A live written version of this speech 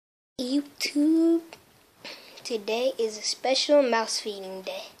YouTube, today is a special mouse feeding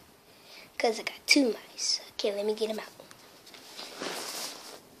day because I got 2 mice. Okay, let me get them out.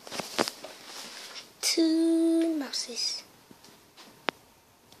 2 mouses.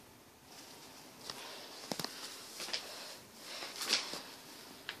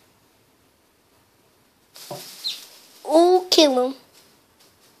 Oh, kill them.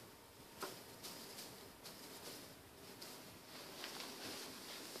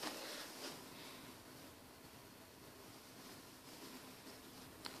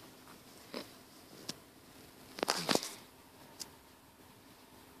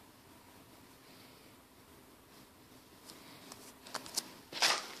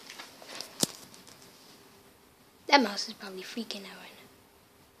 That mouse is probably freaking out right now.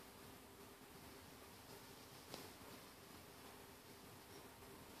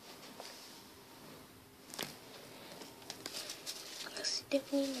 Mouse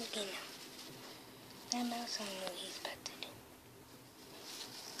definitely looking now. That mouse, I don't know what he's about to do.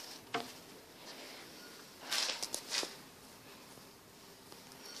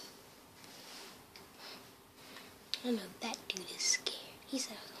 I don't know if that dude is scared. He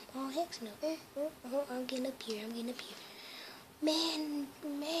said, oh, heck no. I'm getting up here. Man,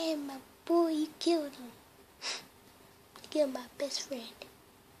 my boy, you killed him. You killed my best friend.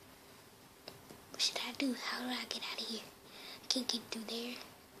 What should I do? How do I get out of here? I can't get through there.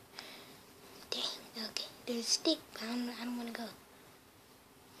 Dang, okay. There's a stick, but I don't want to go.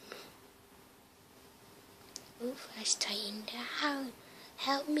 Oof, that's tightened down.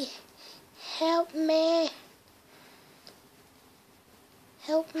 Help me. Help me.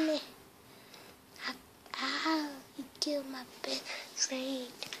 Help me. You killed my best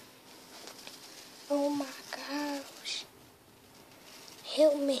friend. Oh my gosh.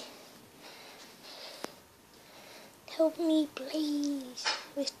 Help me. Help me, please.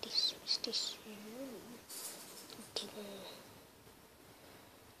 What's this? Okay.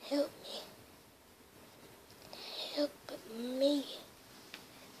 Help me. Help me.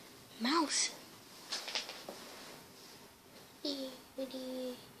 Mouse.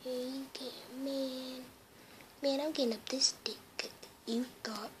 Man, I'm getting up this stick. You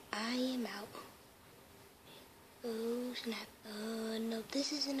thought I am out. Oh, snap. No,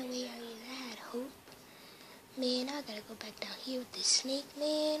 this isn't the way I had hope. Man, I gotta go back down here with this snake,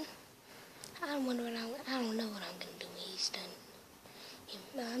 man. I don't know what I'm gonna do when he's done.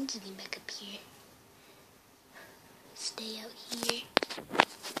 No, I'm just getting back up here. Stay out here.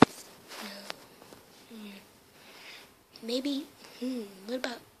 No. Maybe, what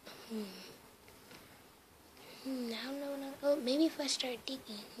about, I don't know. Oh, maybe if I start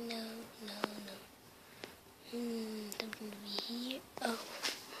digging. No. Something to be here. Oh.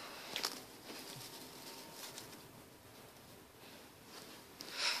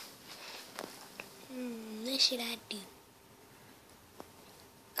 What should I do?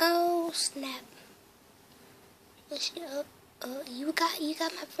 Oh, snap. What should you got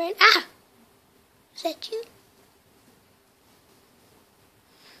my friend? Ah! Is that you?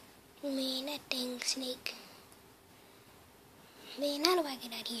 Man, that dang snake. Man, how do I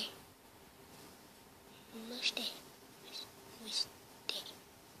get out of here? What's that?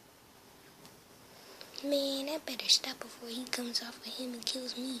 Man, I better stop before he comes off of him and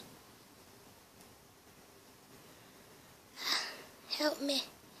kills me. Help me.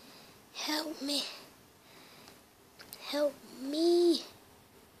 Help me. Help me.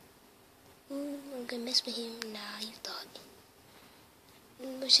 I'm gonna mess with him. Nah, you thought.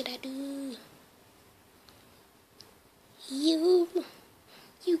 What should I do? You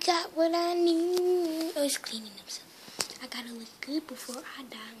got what I need. Oh, he's cleaning himself. I gotta look good before I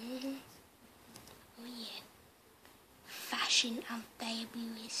die. Oh, yeah. Fashion, I'm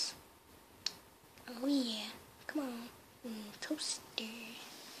fabulous. Oh, yeah. Come on. Toaster.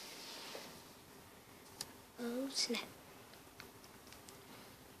 Oh, snap.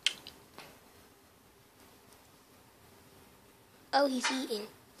 Oh, he's eating.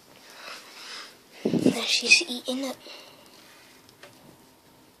 Now she's eating up.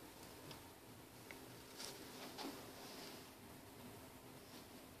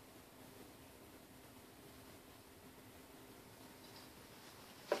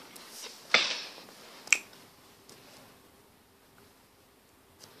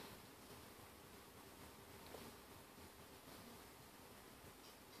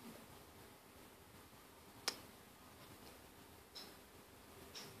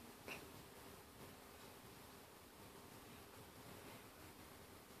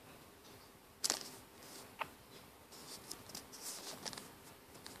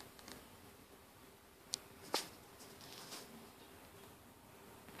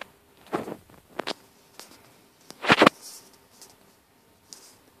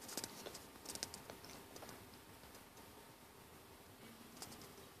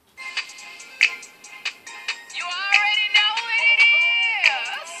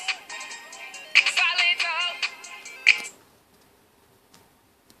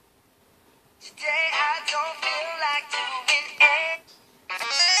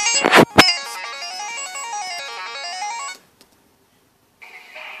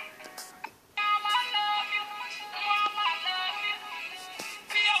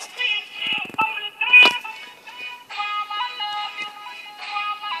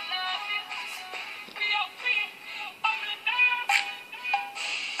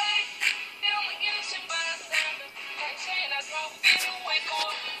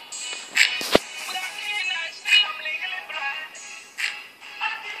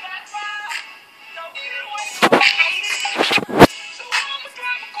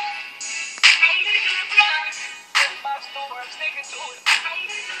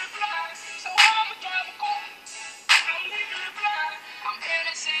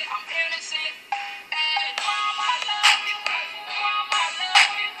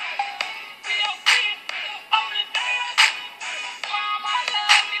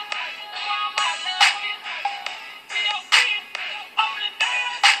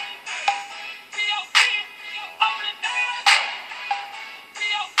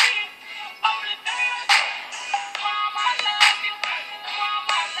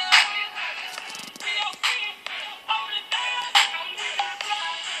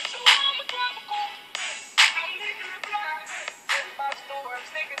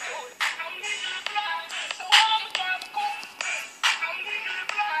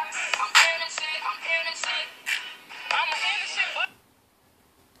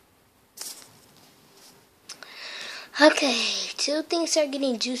 Okay, till things start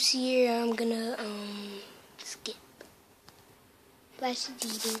getting juicier, I'm gonna skip. Flash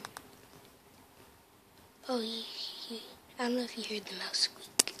is eating. Oh, I don't know if you heard the mouse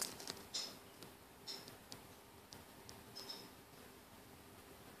squeak.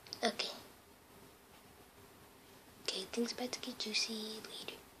 Okay. Okay, things about to get juicy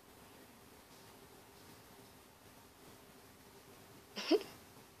later.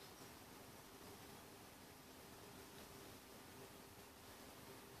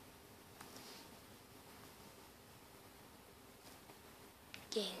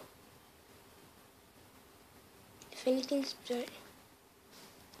 Okay. If anything start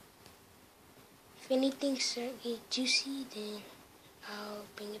get juicy, then I'll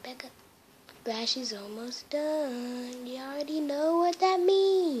bring it back up. Flash is almost done. You already know what that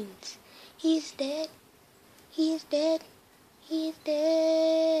means. He's dead. He's dead. He's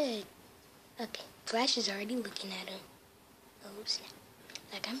dead. Okay, Flash is already looking at him. Oh snap!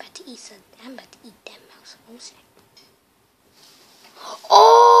 Like I'm about to eat some. I'm about to eat that mouse. Oh snap!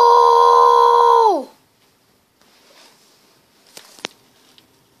 Oh!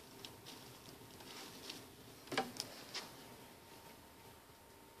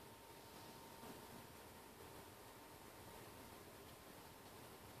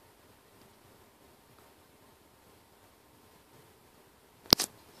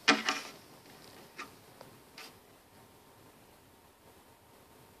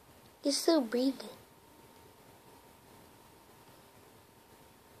 He's still breathing.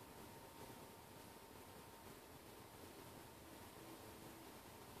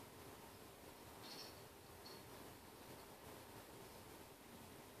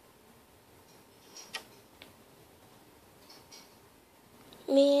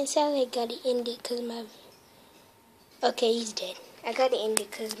 Man, sadly I gotta end it because my... Okay, he's dead. I gotta end it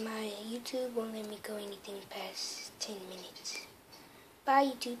because my YouTube won't let me go anything past 10 minutes. Bye,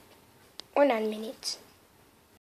 YouTube. Or 9 minutes.